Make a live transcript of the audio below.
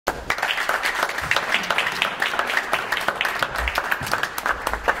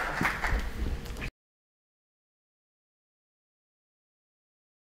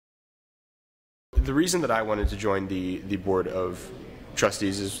The reason that I wanted to join the Board of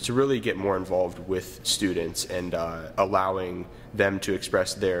Trustees is to really get more involved with students and allowing them to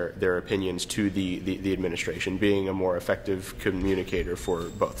express their opinions to the administration, being a more effective communicator for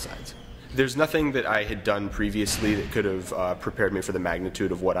both sides. There's nothing that I had done previously that could have prepared me for the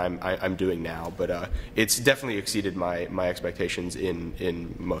magnitude of what I'm doing now, but it's definitely exceeded my expectations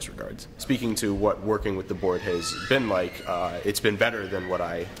in most regards. Speaking to what working with the board has been like, it's been better than what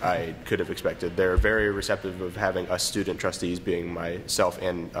I could have expected. They're very receptive of having us student trustees, being myself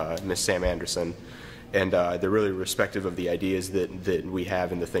and Ms. Sam Anderson, and they're really respective of the ideas that we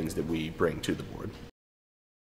have and the things that we bring to the board.